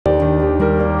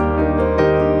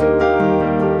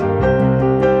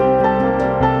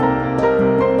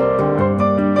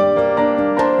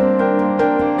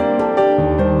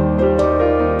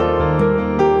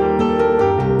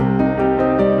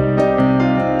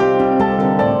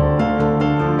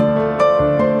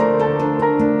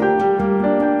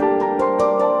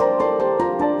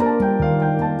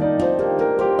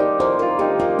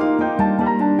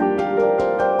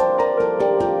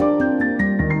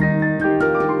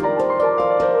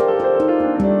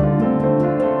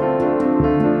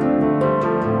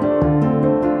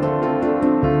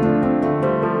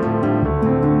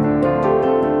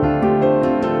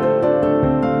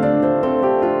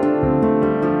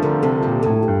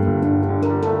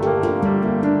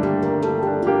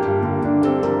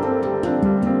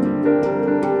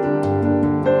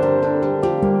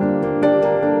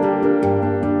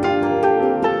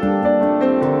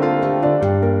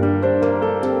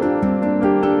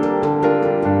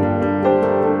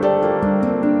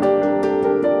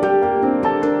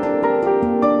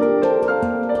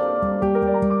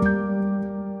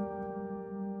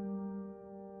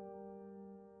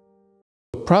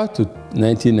prior to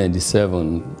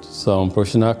 1997, some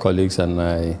professional colleagues and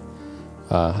I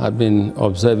had been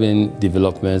observing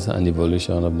developments and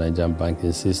evolution of the Nigerian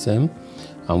banking system,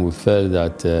 and we felt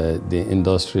that the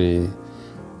industry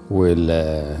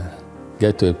will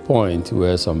get to a point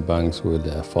where some banks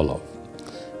will fall off.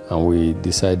 And we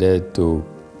decided to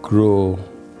grow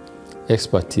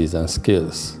expertise and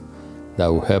skills that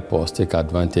will help us take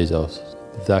advantage of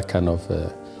that kind of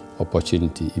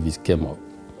opportunity if it came up.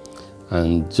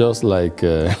 And just like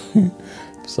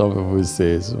some people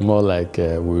say, it's more like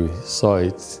we saw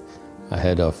it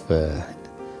ahead of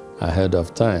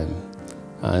time.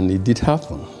 And it did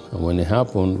happen. And when it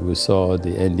happened, we saw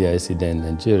the NDIC then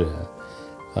in Nigeria.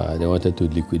 They wanted to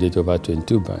liquidate over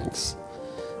 22 banks.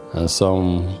 And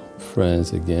some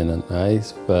friends, again, and I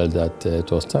felt that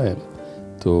it was time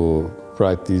to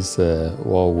practice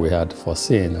what we had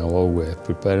foreseen and what we were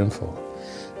preparing for.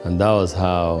 And that was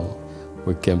how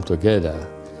we came together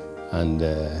and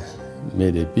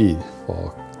made a bid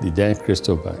for the then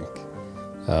Crystal Bank,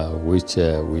 which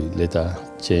we later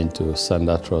changed to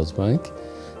Standard Trust Bank.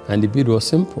 And the bid was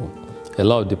simple. A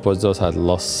lot of depositors had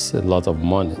lost a lot of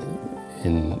money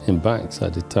in banks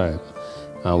at the time.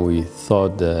 And we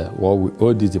thought what we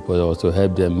owed these depositors was to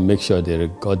help them make sure they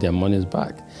got their monies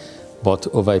back, but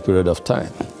over a period of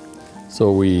time.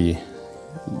 So we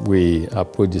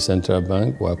approached the central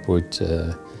bank, we approached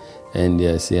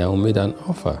NDIC, and we made an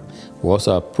offer. We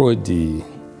also approached the,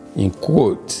 in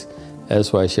quote,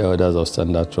 SY shareholders of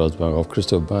Standard Trust Bank, of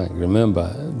Crystal Bank.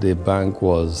 Remember, the bank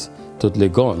was totally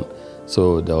gone,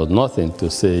 so there was nothing to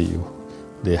say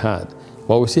they had.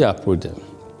 But we still approached them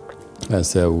and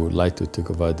said we would like to take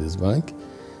over this bank.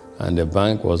 And the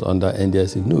bank was under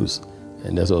NDIC news,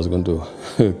 and that's what was going to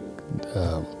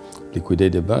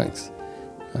liquidate the banks.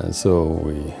 And so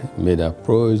we made an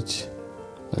approach,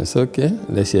 and said, okay,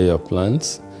 let's hear your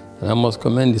plans. And I must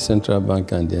commend the central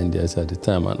bank and the NDIC at the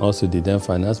time, and also the then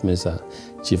finance minister,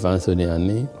 Chief Anthony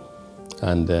Ani.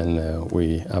 And then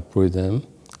we approached them,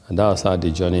 and that was how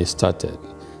the journey started.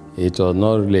 It was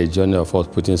not really a journey of us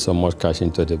putting so much cash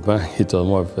into the bank. It was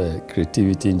more of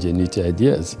creativity, ingenuity,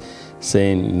 ideas,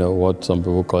 saying, you know, what some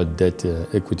people call debt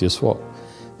equity swap.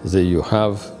 So you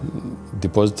have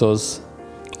depositors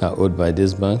are owed by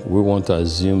this bank. We want to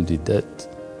assume the debt.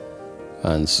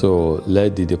 And so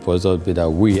let the depositors be that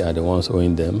we are the ones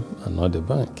owing them and not the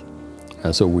bank.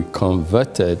 And so we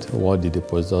converted what the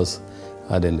depositors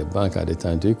had in the bank at the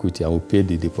time to equity, and we paid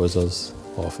the depositors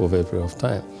off over a period of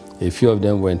time. A few of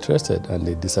them were interested, and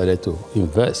they decided to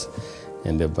invest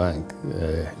in the bank.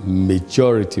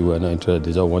 Majority were not interested,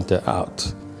 they just wanted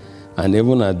out. And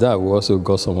even at that, we also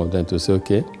got some of them to say,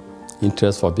 okay,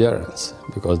 interest forbearance,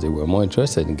 because they were more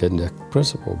interested in getting their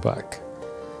principal back.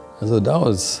 And so that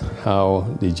was how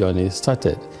the journey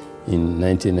started in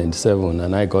 1997,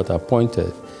 and I got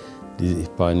appointed the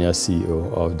pioneer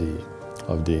CEO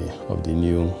of the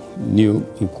new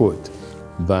in quote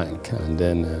bank. And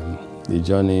then the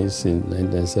journey since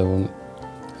 1997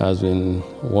 has been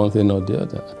one thing or the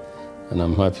other. And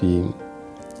I'm happy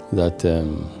that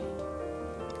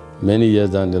many years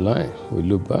down the line, we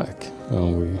look back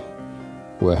and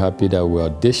we're happy that we're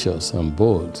audacious and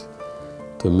bold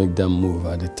to make them move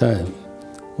at the time.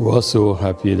 We're also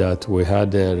happy that we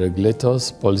had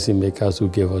regulators, policymakers who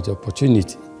gave us the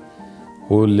opportunity,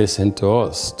 who listened to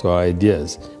us, to our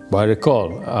ideas. But I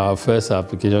recall our first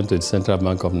application to the Central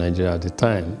Bank of Nigeria at the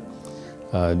time,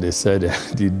 they said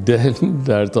the then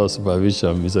Director of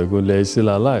Supervision, Mr. Gule, is still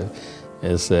alive.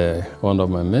 Is one of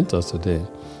my mentors today.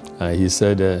 He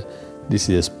said, this is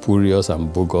a spurious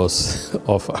and bogus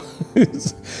offer.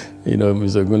 You know,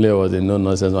 Mr. Gule was a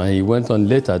no-nonsense man. He went on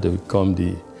later to become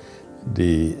the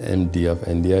MD of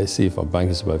NDIC for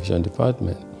Banking Supervision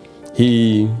Department.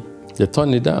 They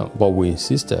turned it down, but we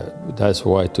insisted. That's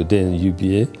why today in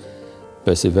UBA,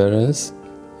 perseverance,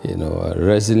 you know,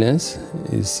 resilience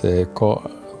is a core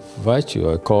virtue,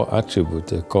 a core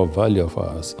attribute, a core value of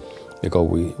ours, because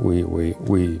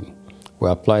we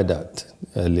applied that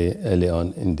early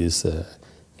on in this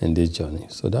journey.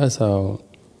 So that's how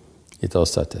it all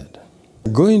started.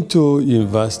 Going to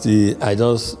university, I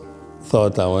just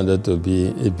thought I wanted to be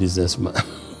a businessman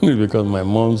because my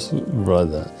mom's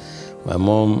brother, my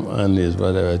mom and his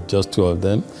brother were just two of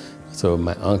them. So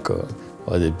my uncle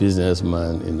was a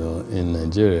businessman, you know, in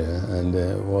Nigeria, and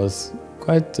was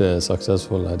quite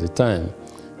successful at the time.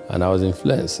 And I was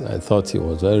influenced. I thought he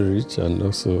was very rich, and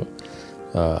also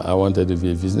I wanted to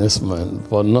be a businessman,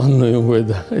 but not knowing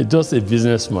whether, just a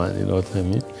businessman, you know what I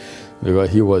mean?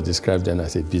 Because he was described then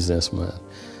as a businessman.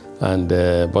 And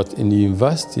but in the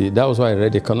university, that was why I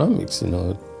read economics, you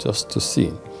know, just to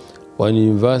see. But in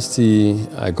university,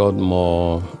 I got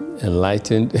more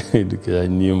enlightened because I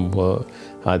knew more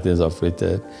how things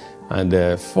operated. And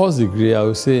the first degree, I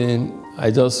was saying, I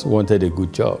just wanted a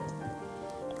good job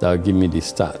that would give me the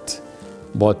start.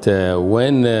 But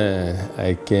when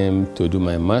I came to do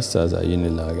my master's at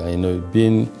Unilag,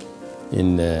 being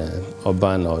in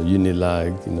urban or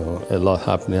Unilag, a lot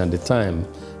happening at the time.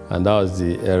 And that was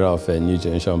the era of new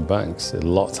generation banks, a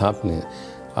lot happening.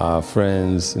 Our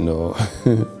friends, in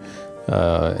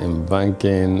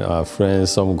banking, our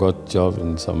friends, some got jobs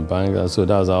in some banks. And so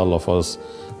that was all of us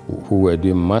who were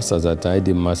doing masters at the time. I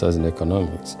did masters in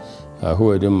economics. Who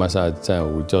were doing masters at the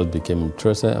time, we just became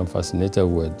interested and fascinated.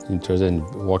 We were interested in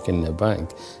working in a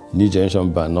bank. New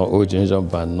generation bank, not old generation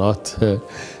bank, not.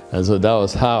 And so that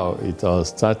was how it all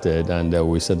started. And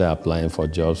we started applying for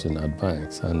jobs in our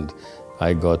banks. And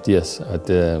I got, yes, at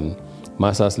the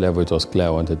master's level, it was clear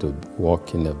I wanted to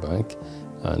work in a bank.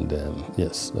 And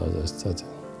yes, that was how it started.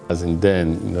 As in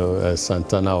then,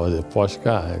 Santana was a posh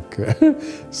car.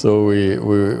 So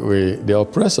they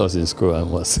oppressed us in school, I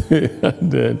must say.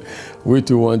 And then we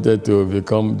too wanted to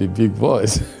become the big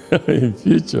boys in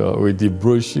future with the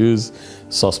brochures,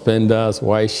 suspenders,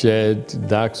 white shirt,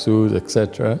 dark suits,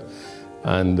 etc.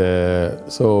 And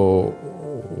so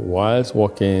whilst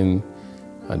working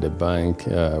at the bank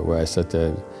where I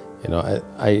started,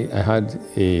 I had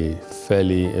a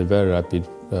very rapid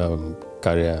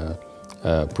career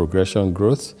progression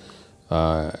growth.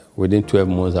 Within 12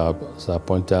 months, I was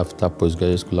appointed after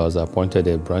postgraduate school. I was appointed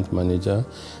a branch manager.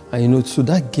 And so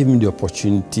that gave me the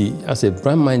opportunity. As a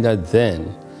branch manager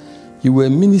then, you were a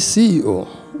mini CEO.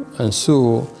 And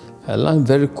so I learned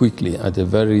very quickly at a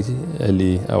very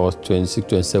early, I was 26,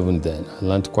 27 then. I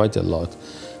learned quite a lot.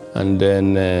 And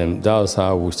then that was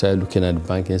how we started looking at the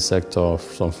banking sector,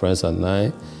 some friends and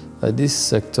I. This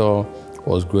sector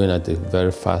was growing at a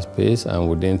very fast pace, and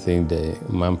we didn't think the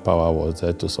manpower was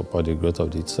there to support the growth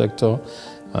of the sector,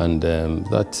 and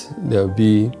that there will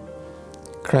be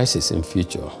crisis in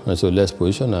future. And so let's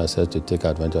position ourselves to take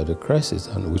advantage of the crisis,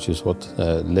 and which is what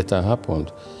later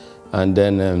happened. And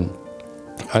then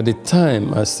at the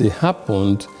time, as it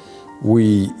happened,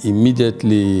 we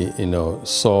immediately,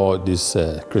 saw this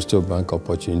Crystal Bank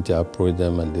opportunity, approached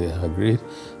them, and they agreed.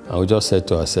 And we just said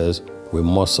to ourselves, we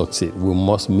must succeed. We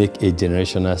must make a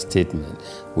generational statement.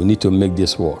 We need to make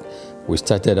this work. We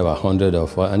started about 100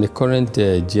 of us, and the current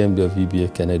GMD of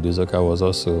EBA, Kennedy Uzoka, was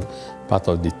also part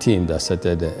of the team that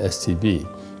started the STB.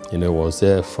 Was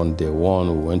there from day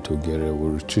one. We went together,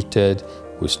 we retreated,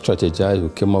 we strategized, we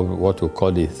came up with what we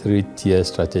call the 3-tier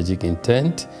strategic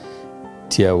intent.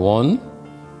 Tier 1,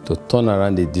 to turn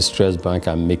around the distressed bank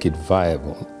and make it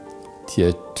viable.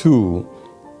 Tier 2,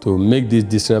 to make this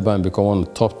distressed bank become one of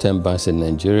the top 10 banks in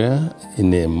Nigeria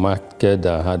in a market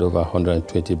that had over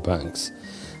 120 banks.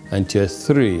 And Tier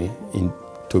 3,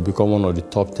 to become one of the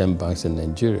top 10 banks in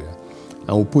Nigeria.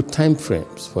 And we put time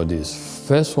frames for this.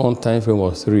 First one time frame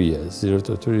was 3 years, 0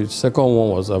 to 3. The second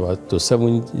one was about to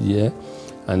 7 years,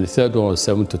 and the third one was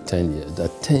 7 to 10 years.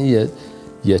 That 10 years,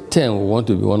 year 10, we want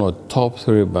to be one of the top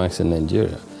 3 banks in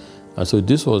Nigeria. And so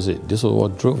this was it. This was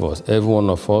what drove us. Every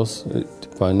one of us, the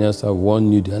pioneer staff, one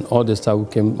knew that, and all the staff who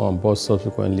came on board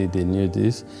subsequently, they knew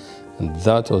this. And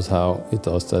that was how it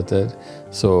all started.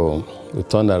 So we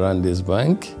turned around this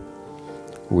bank.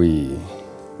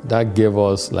 That gave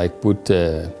us, put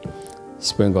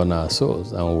spring on our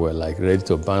souls, and we were ready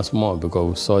to bounce more because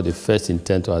we saw the first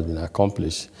intent had been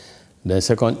accomplished. Then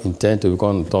second intent to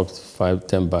become the top 5,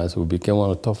 10 banks, we became one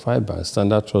of the top 5 banks.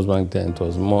 Standard Trust Bank then, it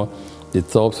was more the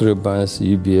top 3 banks,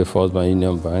 UBA, First Bank,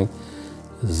 Union Bank,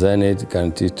 Zenith,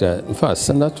 Guaranteed. In fact,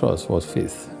 Standard Trust was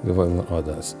 5th before even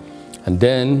others. And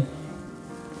then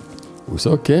we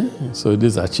said, okay, so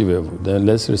this is achievable. Then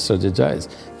let's re-strategize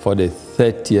for the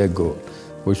 3rd-tier goal,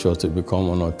 which was to become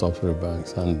one of the top 3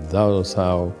 banks. And that was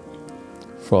how,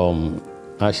 from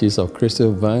ashes of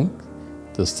Crystal Bank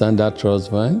to Standard Trust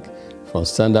Bank, from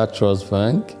Standard Trust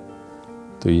Bank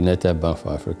to United Bank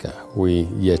for Africa.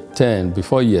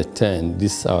 Before year 10,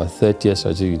 this is our 3rd-tier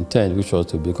strategic intent, which was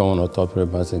to become one of the top 3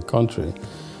 banks in the country.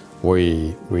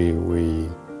 We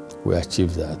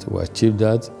achieved that. We achieved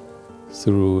that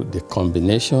through the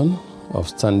combination of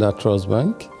Standard Trust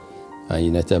Bank and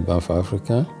United Bank for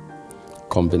Africa,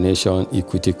 combination,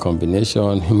 equity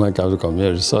combination, human capital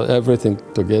combination, so everything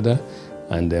together,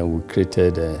 and then we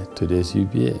created today's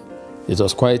UBA. It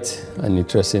was quite an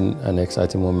interesting and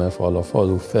exciting moment for all of us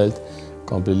who felt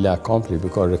completely accomplished,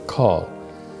 because recall,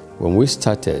 when we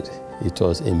started, it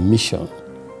was a mission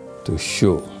to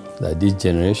show that this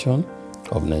generation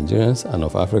of Nigerians and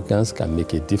of Africans can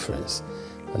make a difference.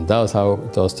 And that was how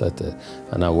it all started.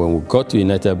 And when we got to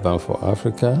United Bank for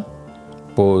Africa,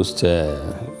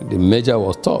 the merger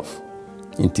was tough,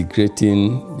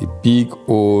 integrating the big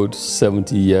old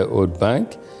 70-year-old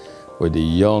bank with the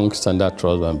young Standard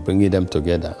Trust Bank, bringing them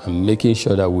together and making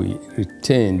sure that we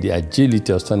retain the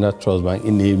agility of Standard Trust Bank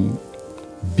in a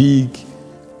big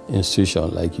institution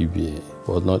like UBA. It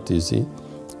was not easy,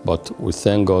 but we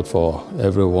thank God for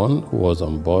everyone who was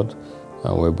on board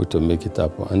and were able to make it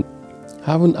happen. And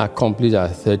having accomplished our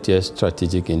 30th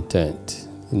strategic intent,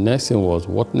 the next thing was,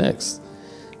 what next?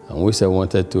 And we said we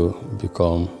wanted to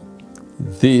become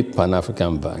the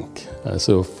Pan-African Bank. And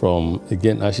so from,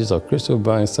 again, ashes of Crystal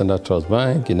Bank, Standard Trust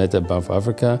Bank, United Bank for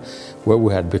Africa, where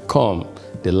we had become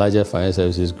the largest financial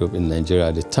services group in Nigeria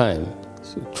at the time,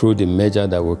 so through the merger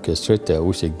that we orchestrated,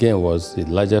 which again was the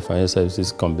largest financial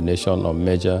services combination or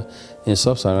merger in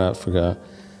sub-Saharan Africa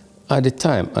at the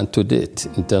time and to date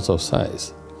in terms of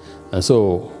size. And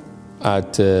so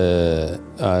in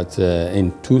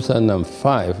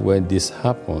 2005, when this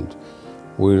happened,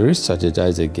 we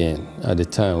re-strategized again. At the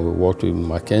time, we worked with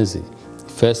McKinsey.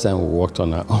 First time we worked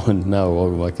on our own, now we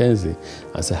work with McKinsey.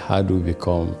 And said, how do we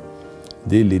become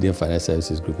the leading financial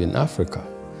services group in Africa?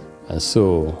 And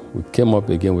so we came up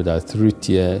again with our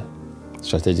 3-tier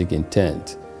strategic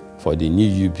intent for the new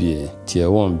UBA.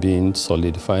 Tier 1 being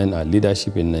solidifying our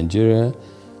leadership in Nigeria,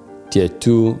 Tier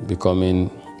 2 becoming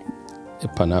a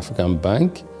Pan-African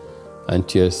bank, and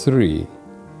Tier 3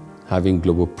 having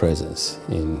global presence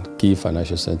in key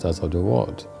financial centers of the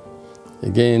world.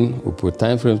 Again, we put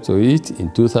time frames to it.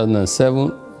 In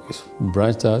 2007, we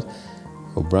branched out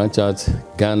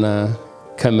Ghana,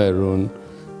 Cameroon,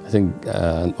 I think,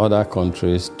 and other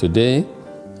countries. Today,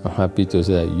 I'm happy to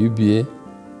say that UBA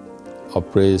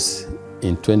operates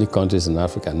in 20 countries in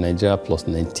Africa, Nigeria plus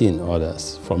 19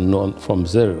 others, from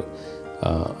zero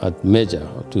at merger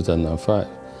of 2005.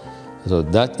 So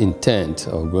that intent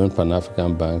of growing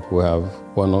Pan-African Bank, we have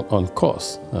one on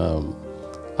course.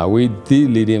 Are we the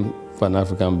leading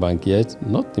Pan-African bank yet?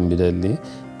 Not immediately,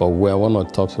 but we are one of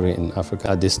the top 3 in Africa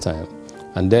at this time.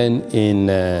 And then in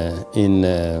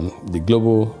the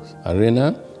global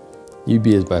arena, UBA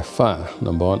is by far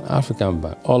 #1 African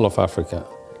bank, all of Africa.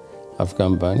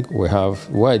 African bank, we are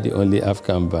the only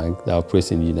African bank that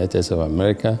operates in the United States of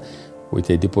America with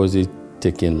a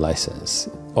deposit-taking license,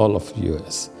 all of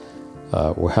US.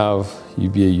 We have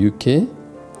UBA UK,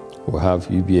 we have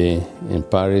UBA in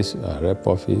Paris, our rep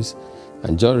office,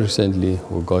 and just recently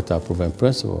we got our proven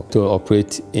principle to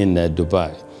operate in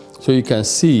Dubai. So you can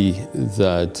see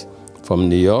that from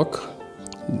New York,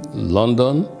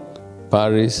 London,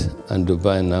 Paris, and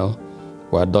Dubai now,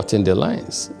 we're dotting the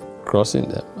lines, crossing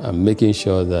them, and making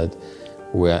sure that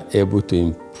we are able to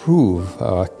improve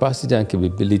our capacity and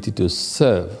capability to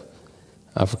serve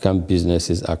African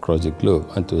businesses across the globe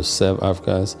and to serve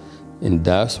Africans in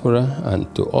diaspora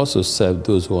and to also serve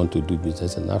those who want to do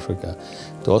business in Africa,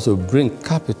 to also bring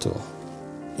capital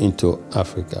into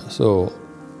Africa. So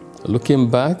looking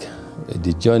back,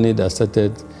 the journey that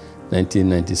started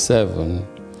 1997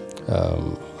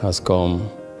 has come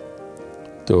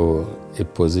to a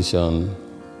position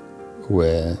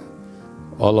where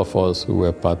all of us who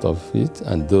were part of it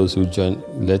and those who joined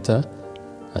later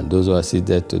and those who are still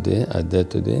there today,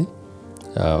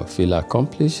 feel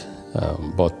accomplished,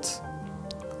 but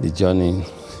the journey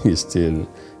is still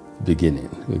beginning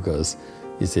because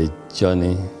it's a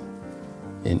journey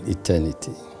in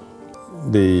eternity.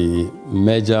 The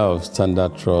merger of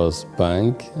Standard Trust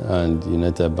Bank and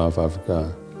United Bank for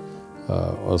Africa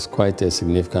was quite a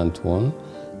significant one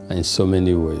in so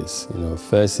many ways.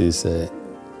 First is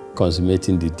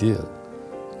consummating the deal.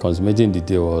 Consummating the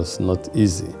deal was not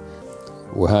easy.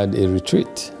 We had a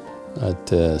retreat at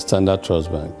Standard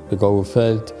Trust Bank because we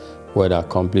felt we had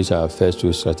accomplished our first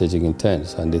 2 strategic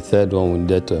intents, and the third one we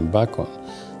needed to embark on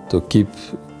to keep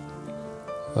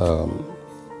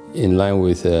in line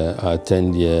with our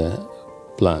 10-year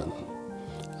plan.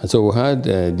 And so we had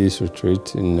this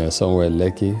retreat in somewhere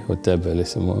Lekki, Hotel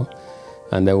Bellissimo,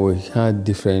 and then we had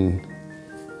different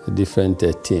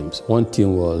teams. One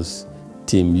team was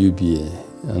Team UBA,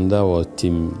 and that was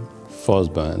Team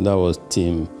First Bank, that was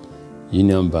Team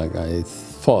Union Bank, and the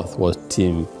fourth was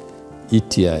Team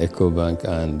ETI, EcoBank,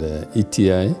 and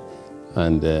ETI,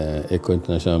 and Eco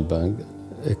International Bank,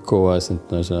 ECOWAS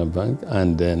International Bank,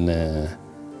 and then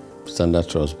Standard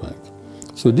Trust Bank.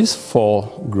 So these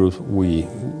 4 groups, we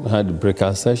had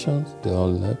breakout sessions, they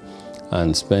all left,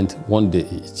 and spent 1 day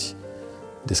each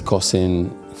discussing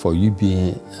for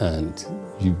UBA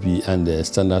and the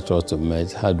Standard Trust to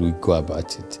merge, how do we go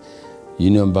about it?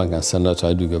 Union Bank and Standard Trust,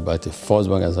 how do we go about it? First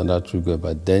Bank and Standard Trust go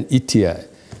about it. Then ETI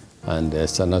and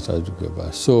Standard Trust go about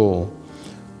it. So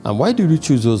And why did we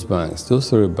choose those banks, those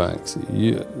three banks?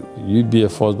 UBA,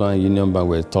 First Bank, Union Bank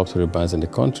were the top three banks in the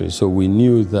country. So we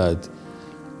knew that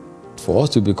for us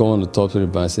to become one of the top three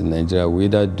banks in Nigeria, we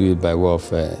either do it by way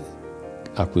of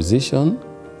acquisition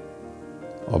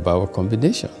or by way of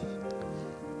combination.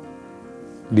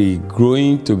 The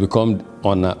growing to become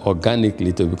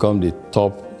organically to become the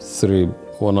top three,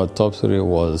 one of the top three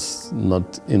was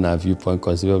not in our viewpoint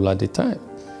conceivable at the time.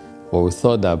 But we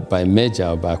thought that by merger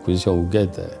or by acquisition we'll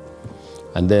get there.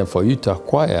 And then for you to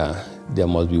acquire, there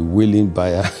must be willing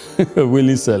buyer,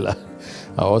 willing seller.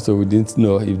 And also we didn't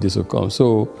know if this would come.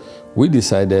 So we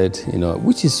decided,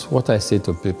 which is what I say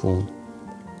to people,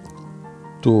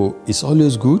 it's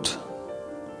always good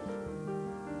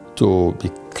to be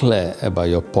clear about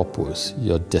your purpose,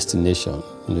 your destination,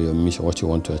 your mission, what you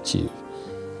want to achieve.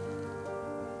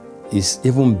 It's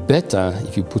even better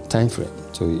if you put time frame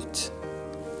to it.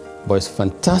 But it's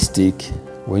fantastic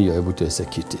when you're able to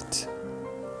execute it.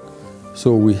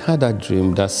 So we had that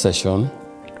dream, that session,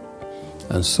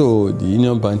 and so the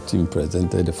Union Bank team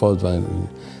presented the First Bank,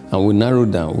 and we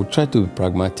narrowed down. We tried to be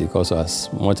pragmatic also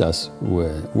as much as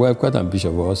we're quite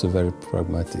ambitious, we're also very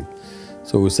pragmatic.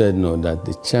 So we said no, that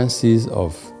the chances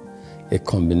of a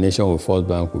combination with First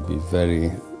Bank would be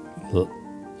very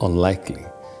unlikely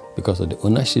because of the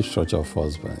ownership structure of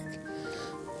First Bank.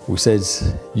 We said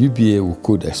UBA we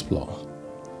could explore.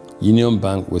 Union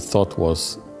Bank we thought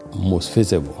was most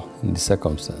feasible in the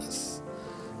circumstance.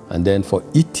 And then for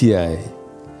ETI,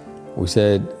 we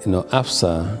said,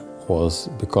 ABSA was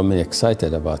becoming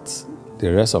excited about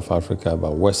the rest of Africa,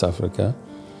 about West Africa.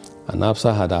 And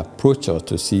ABSA had approached us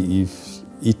to see if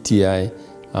ETI,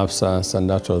 ABSA, and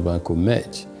Standard Trust Bank could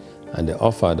merge. And they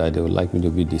offered that they would like me to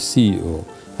be the CEO.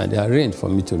 And they arranged for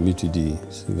me to meet with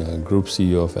the group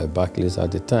CEO of Barclays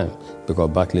at the time, because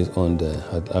Barclays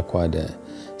had acquired a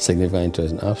significant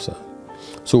interest in ABSA.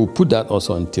 So we put that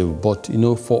also on the table. But,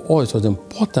 for us, it was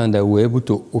important that we were able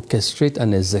to orchestrate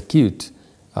and execute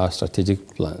our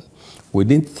strategic plan. We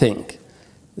didn't think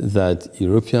that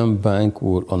European Bank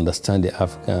would understand the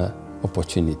African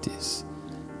opportunities.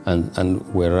 And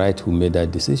we're right who made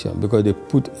that decision, because they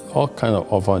put all kinds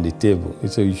of offer on the table.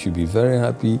 So you should be very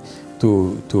happy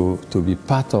to be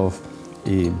part of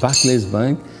a Barclays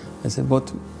Bank. I said,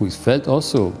 but we felt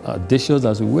also audacious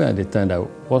as we were at the time that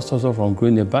was also from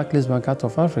growing a Barclays Bank out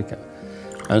of Africa.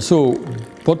 And so,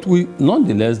 but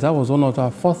nonetheless, that was one of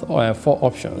our four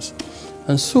options.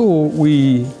 And so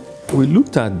we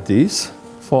looked at these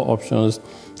four options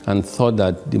and thought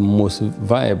that the most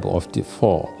viable of the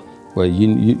four were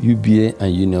UBA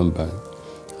and Union Bank.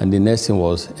 And the next thing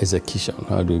was execution.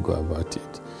 How do we go about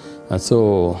it? And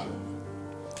so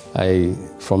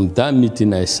from that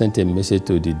meeting, I sent a message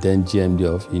to the then GMD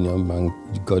of Union Bank,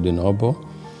 Gordon Obo,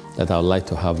 that I would like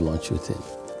to have lunch with him.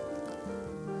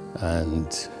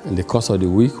 And in the course of the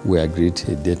week, we agreed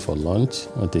a date for lunch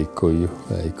at the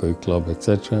Ikoyi Club,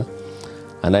 etc.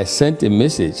 And I sent a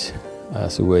message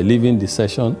as we were leaving the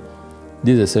session.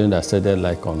 This is a session that started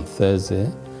like on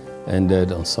Thursday,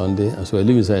 ended on Sunday. And so we were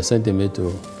leaving, so I sent a mail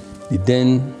to the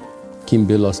then Kim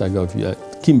Belosage,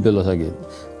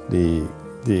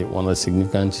 one of the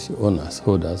significant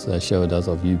shareholders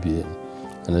of UBA.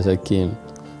 And I said, Kim,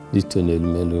 this to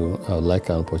Elumelu, I would like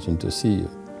an opportunity to see you.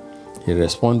 He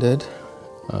responded.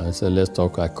 I said, let's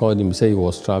talk. I called him. He said he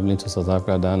was traveling to South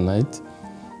Africa that night.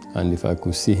 And if I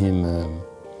could see him,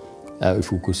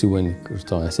 if we could see when he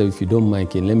returned. I said, if you don't mind,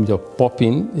 Kim, let me just pop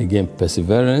in. Again,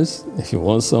 perseverance. If you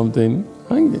want something,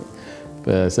 hang it.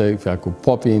 But I said, if I could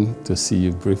pop in to see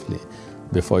you briefly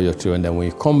before your trip, and then when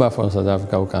you come back from South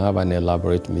Africa, we can have an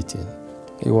elaborate meeting.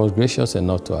 He was gracious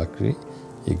enough to agree.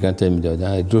 He granted me the order.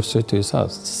 I drove straight to his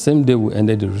house. Same day we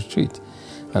ended the retreat.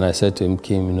 And I said to him,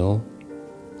 Kim,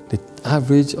 the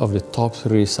average of the top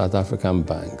 3 South African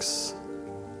banks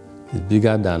is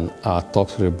bigger than our top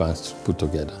 3 banks put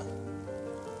together.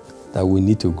 That we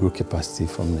need to grow capacity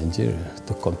from Nigeria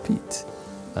to compete.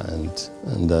 And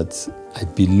that I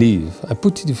believe, I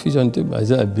put the future on the table. I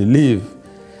said, I believe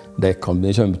the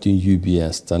combination between UBA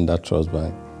and Standard Trust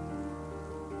Bank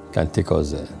can take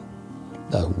us there.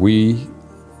 That we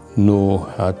know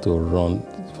how to run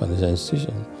financial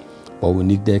institution, but we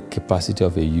need the capacity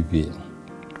of a UBA.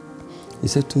 He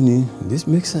said to me, this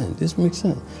makes sense, this makes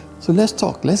sense. So let's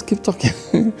talk, let's keep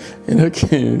talking.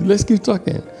 Okay, let's keep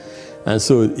talking. And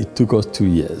so it took us 2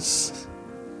 years.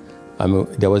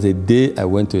 There was a day I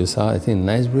went to his house, I think in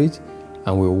Knightsbridge,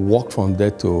 and we walked from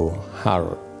there to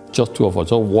Harrow. Just 2 of us,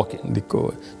 just walking,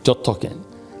 just talking.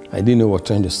 I didn't know what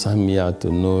trying to sign me out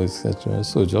to know, etc.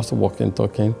 So just walking,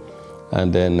 talking.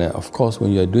 And then, of course,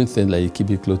 when you're doing things like you keep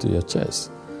it close to your chest.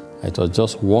 It was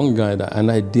just one guy,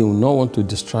 and I did not want to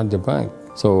distract the bank.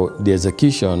 So the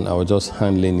execution, I was just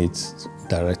handling it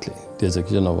directly, the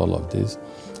execution of all of this.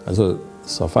 And so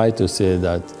suffice to say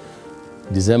that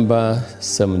December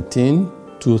 17,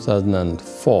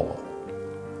 2004,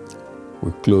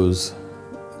 we closed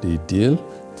the deal.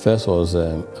 First was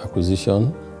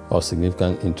acquisition of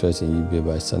significant interest in UBA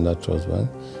by Standard Trust Bank,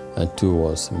 and 2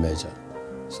 was merger.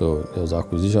 So there was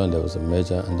acquisition, there was a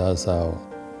merger, and that's how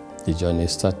the journey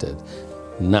started.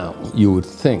 Now, you would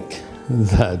think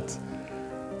that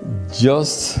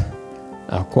just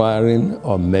acquiring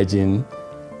or merging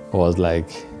was like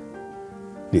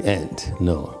the end.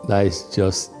 No, that is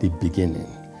just the beginning.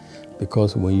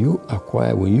 Because when you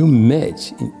acquire, when you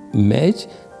merge,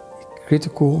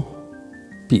 critical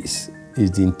piece is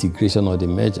the integration of the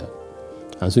merger.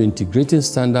 And so integrating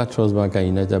Standard Trust Bank and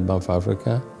United Bank for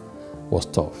Africa was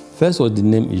tough. First was the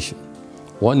name issue.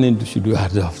 What name should we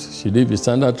adopt? Should it be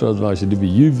Standard Trust Bank? Should it be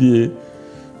UVA?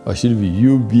 Or should it be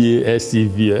UBA,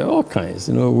 SCVA, all kinds?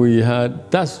 You know, we had,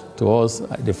 that's to us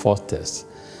the first test.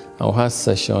 And we had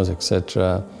sessions,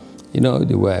 etc. You know,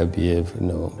 the way I behave, you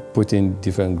know, putting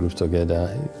different groups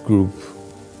together, group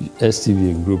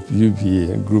SCVA, group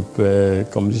UBA, group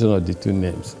combination of the 2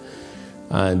 names.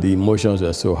 And the emotions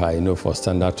were so high, you know, for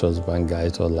Standard Trust Bank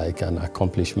guys, it was like an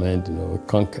accomplishment, you know,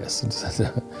 conquest.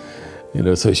 You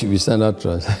know, so it should be Standard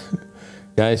Trust.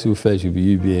 Guys who felt should be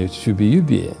UBA, should be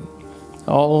UBA.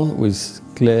 All with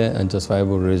clear and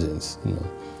justifiable reasons, you know.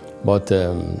 But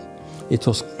it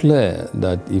was clear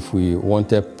that if we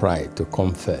wanted pride to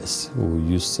come first, we would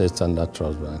use Standard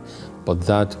Trust Bank. But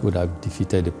that would have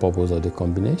defeated the purpose of the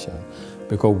combination.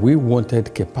 Because we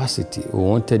wanted capacity, we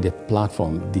wanted a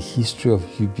platform. The history of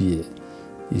UBA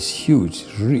is huge,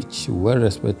 rich, well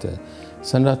respected.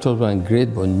 Standard Trust Bank,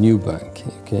 great but new bank,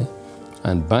 okay?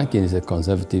 And banking is a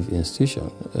conservative institution,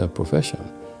 a profession.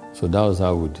 So that was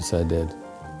how we decided.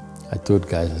 I told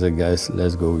guys, I said, guys,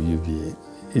 let's go with UBA.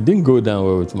 It didn't go down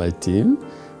well with my team,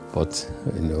 but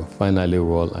you know, finally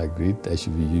we all agreed that it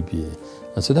should be UBA.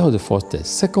 And so that was the first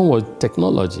test. Second was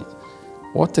technology.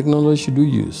 What technology should we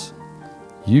use?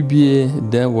 UBA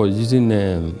then was using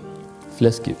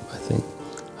FlexCube, I think,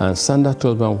 and Standard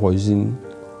Trust Bank was using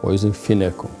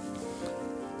Fineco.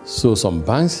 So some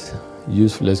banks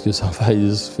use FlexCube, some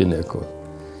use Fineco.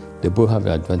 They both have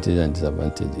advantages and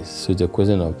disadvantages. So the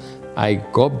question of, I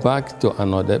got back to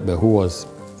Arnold Ekbe, who was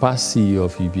past CEO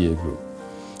of UBA Group,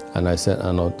 and I said,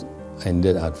 Arnold, I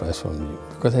need advice from you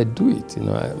because I do it. You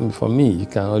know, I mean, for me, you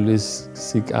can always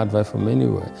seek advice from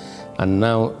anywhere. And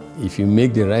now, if you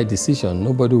make the right decision,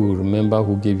 nobody will remember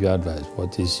who gave you advice,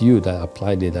 but it's you that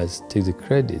applied it, that takes the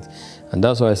credit. And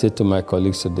that's why I say to my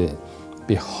colleagues today,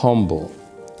 be humble,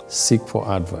 seek for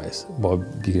advice, but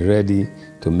be ready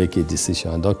to make a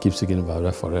decision and don't keep seeking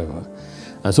advice forever.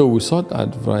 And so we sought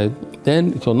advice.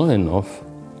 Then it was not enough.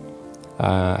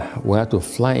 We had to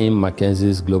fly in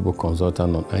Mackenzie's global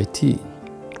consultant on IT.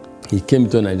 He came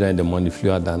to Nigeria in the morning,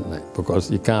 flew out that night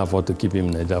because you can't afford to keep him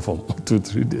in Nigeria for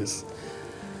 2-3 days.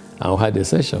 And we had a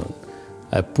session.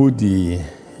 I put the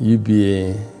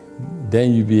UBA,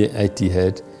 then UBA IT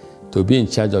head, to be in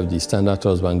charge of the Standard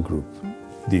Trust Bank group,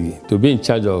 to be in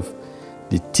charge of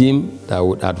the team that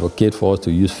would advocate for us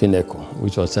to use Fineco,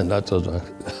 which was Standard Trust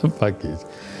Bank package.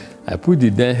 I put the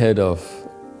then head of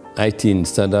IT in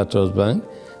Standard Trust Bank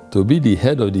to be the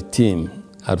head of the team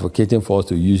advocating for us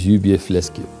to use UBA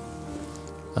FlexCube.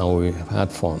 And we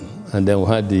had fun. And then we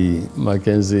had the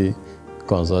Mackenzie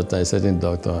consultant, certain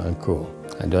doctor and co,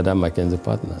 and the other Mackenzie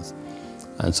partners.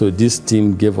 And so this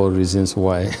team gave us reasons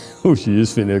why we should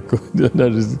use Fineco, the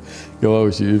other reason why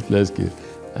we should use FlexCube.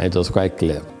 And it was quite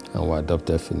clear, and we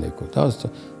adopted Fineco. That was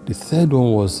the third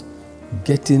one was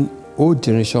getting old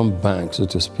generation bank, so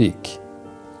to speak,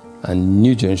 and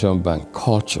new generation bank,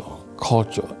 culture,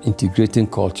 integrating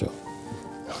culture.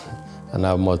 And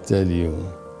I must tell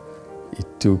you, it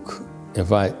took, in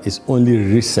fact, it's only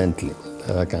recently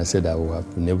that I can say that we have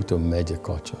been able to merge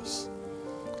cultures.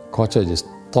 Culture is the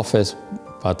toughest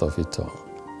part of it all.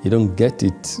 You don't get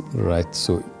it right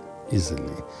so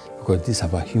easily because this is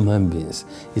about human beings.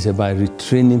 It's about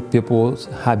retraining people's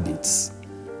habits,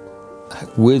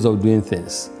 ways of doing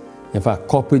things. In fact,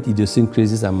 corporate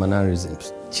idiosyncrasies and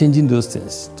mannerisms, changing those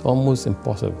things, it's almost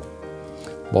impossible.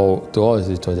 But to us,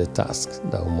 it was a task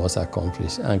that we must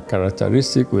accomplish. And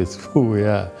characteristic with who we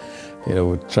are, you know,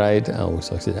 we tried and we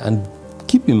succeeded. And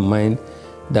keep in mind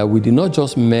that we did not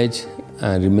just merge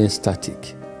and remain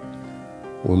static.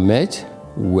 We merged,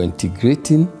 we were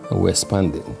integrating, and we were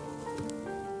expanding.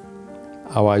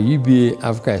 Our UBA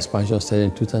Africa expansion started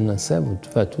in 2007,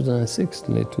 2006,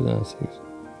 late 2006.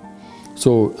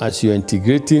 So as you're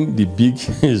integrating the big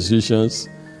institutions,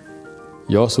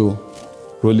 you're also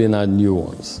rolling out new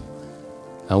ones.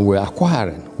 And we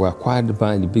acquired the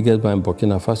bank, the biggest bank in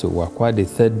Burkina Faso. We acquired the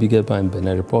third biggest bank in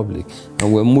Benin Republic.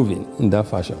 And we're moving in that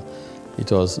fashion.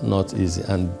 It was not easy.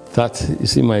 And that, you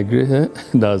see my gray hair?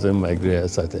 That was when my gray hair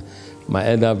started. My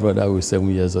elder brother, who is 7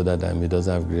 years older than me,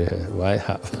 doesn't have gray hair. Well, I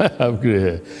have gray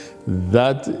hair.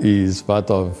 That is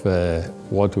part of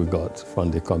what we got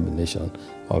from the combination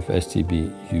of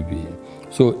STB, UBA.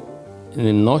 So in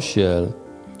a nutshell,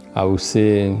 I would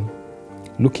say,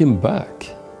 looking back,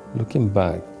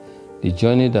 the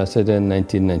journey that started in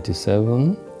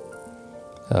 1997,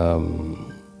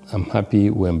 I'm happy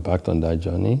we embarked on that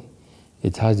journey.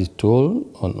 It has a toll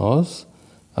on us.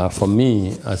 For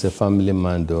me, as a family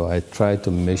man, though, I try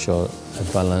to make sure I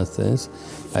balance things.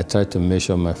 I try to make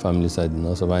sure my family side did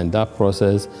not survive. In that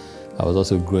process, I was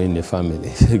also growing a family,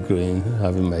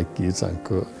 having my kids and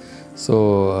co.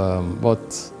 So,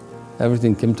 but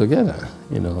everything came together,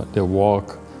 the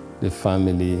work, the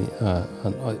family,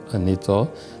 and it all.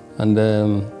 And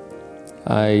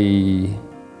I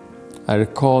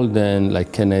recall then,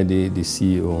 like Kennedy, the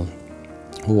CEO,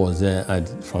 who was there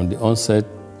from the onset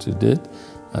to date,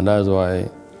 and that's why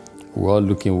we were all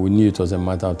looking. We knew it was a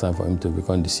matter of time for him to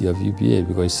become the CEO of UBA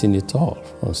because he's seen it all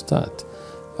from start,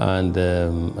 and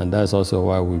that's also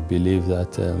why we believe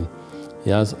that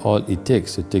he has all it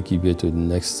takes to take UBA to the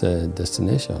next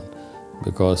destination,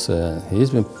 because he's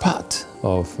been part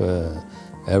of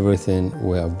everything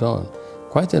we have done.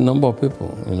 Quite a number of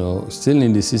people, still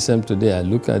in the system today. I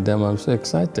look at them, I'm so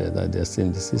excited that they're still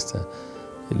in the system.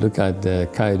 You look at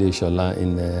Kaide Shola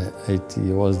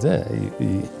he was there.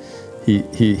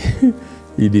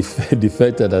 He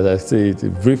defected, as I say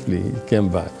it briefly. He came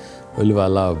back. Oliver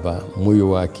Lauba,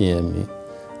 Muyiwa Akinyemi.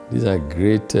 These are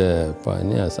great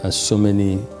pioneers, and so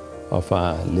many of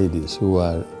our ladies who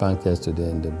are bankers today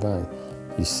in the bank.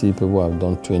 You see people who have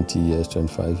done 20 years,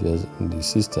 25 years in the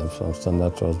system from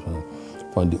Standard Trust Bank,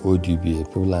 from the old UBA,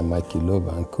 people like Mikey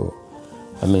Loba and co.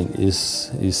 I mean,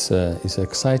 it's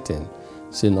exciting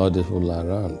seeing all these people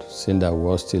around, seeing that we're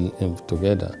all still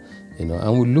together,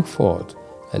 and we look forward.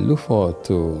 I look forward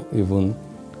to even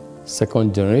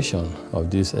second generation of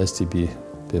these STB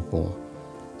people,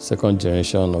 second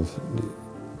generation of the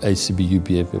STB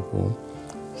UBA people,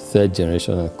 third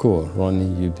generation and co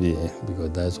running UBA,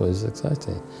 because that's what is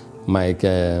exciting. Mike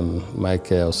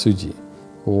Osuji,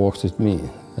 who works with me,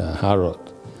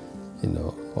 Harold,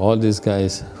 all these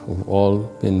guys who've all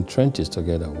been in trenches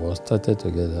together, we all started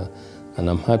together, and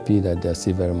I'm happy that they're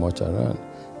still very much around.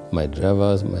 My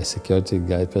drivers, my security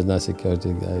guys, personal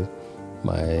security guys,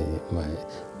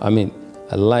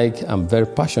 I'm very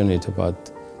passionate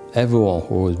about everyone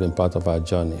who has been part of our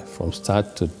journey from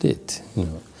start to date,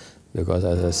 because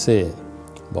as I say,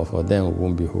 but for them we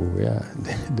won't be who we are.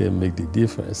 They make the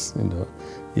difference,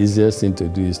 Easiest thing to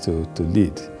do is to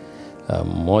lead.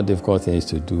 More difficult thing is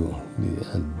to do.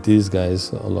 And these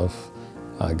guys, all of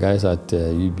our guys at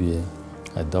UBA,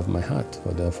 I doff my hat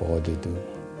for them for what they do.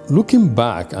 Looking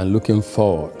back and looking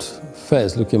forward,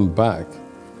 first looking back,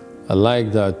 I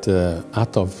like that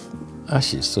out of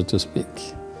ashes, so to speak,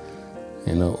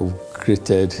 we've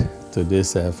created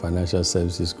today's financial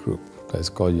services group that's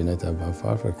called United Bank for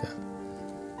Africa.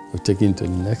 We've taken it to the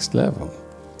next level.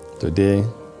 Today,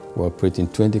 we operate in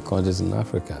 20 countries in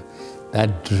Africa.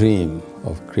 That dream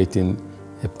of creating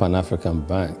a Pan-African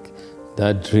bank,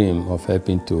 that dream of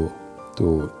helping to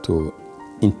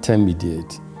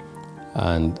intermediate,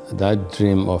 and that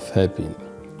dream of helping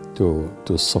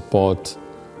to support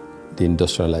the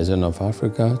industrialization of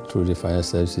Africa through the financial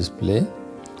services play,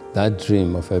 that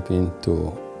dream of helping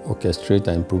to orchestrate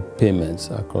and improve payments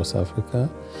across Africa,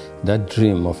 that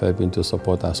dream of helping to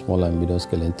support our small and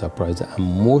medium-scale enterprises, and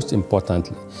most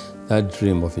importantly, that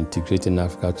dream of integrating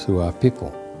Africa through our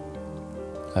people.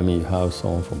 I mean, you have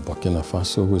someone from Burkina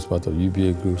Faso who is part of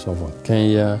UBA Group, someone from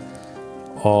Kenya,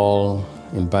 all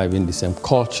imbibing the same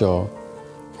culture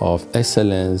of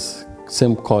excellence,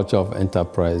 same culture of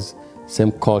enterprise,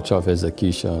 same culture of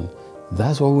execution.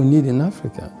 That's what we need in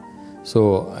Africa.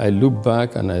 So I look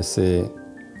back and I say,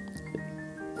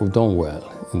 we've done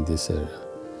well in this area.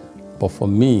 But for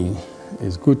me,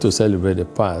 it's good to celebrate the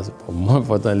past, but more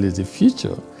importantly, it's the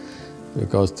future.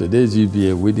 Because today's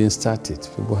UBA, we didn't start it.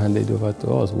 People handed it over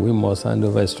to us. We must hand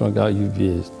over a stronger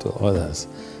UBA to others.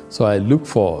 So I look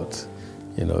forward,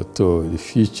 to the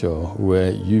future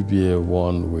where UBA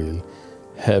 1 will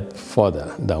help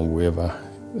further than we have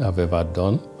ever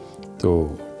done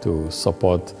to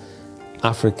support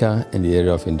Africa in the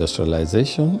area of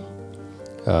industrialization,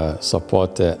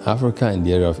 support Africa in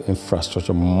the area of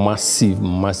infrastructure,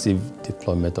 massive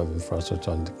deployment of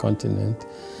infrastructure on the continent,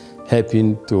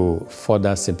 helping to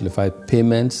further simplify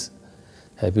payments,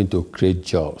 helping to create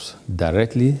jobs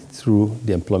directly through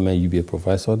the employment UBA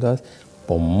provides others,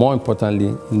 but more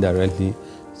importantly, indirectly,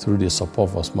 through the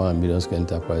support for small and medium-scale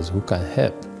enterprises who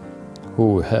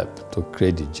will help to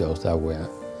create the jobs that we're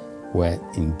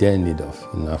in their need of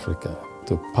in Africa,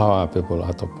 to power people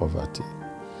out of poverty.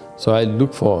 So I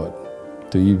look forward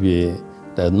to UBA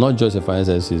that's not just a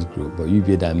financial services group, but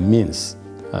UBA that means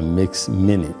and makes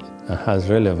meaning and has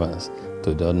relevance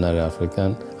to the ordinary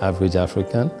African, average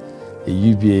African, a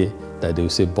UBA that they will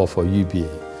say, but for UBA,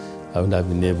 I would have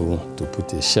been able to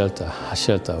put a shelter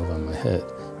over my head.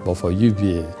 But for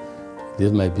UBA,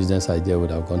 this my business idea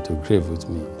would have gone to grave with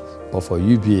me. But for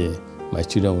UBA, my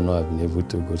children would not have been able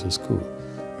to go to school.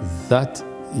 That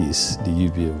is the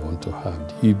UBA we want to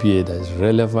have. The UBA that is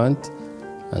relevant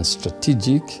and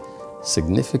strategic,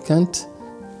 significant,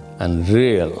 and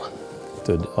real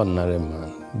to the ordinary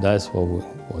man. That's what we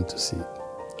want to see.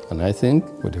 And I think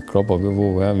with the crop of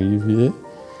people we have in UBA,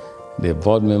 the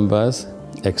board members,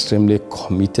 extremely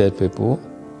committed people,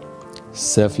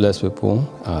 selfless people,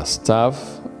 our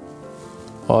staff,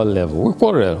 all levels. We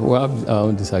quarrel, we have our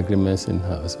own disagreements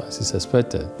in-house, as is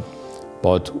expected.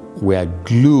 But we are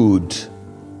glued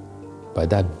by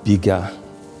that bigger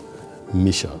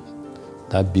mission,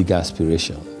 that bigger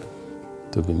aspiration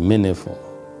to be meaningful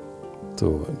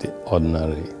to the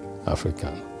ordinary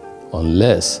African.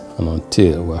 Unless and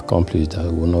until we accomplish that,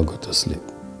 we will not go to sleep.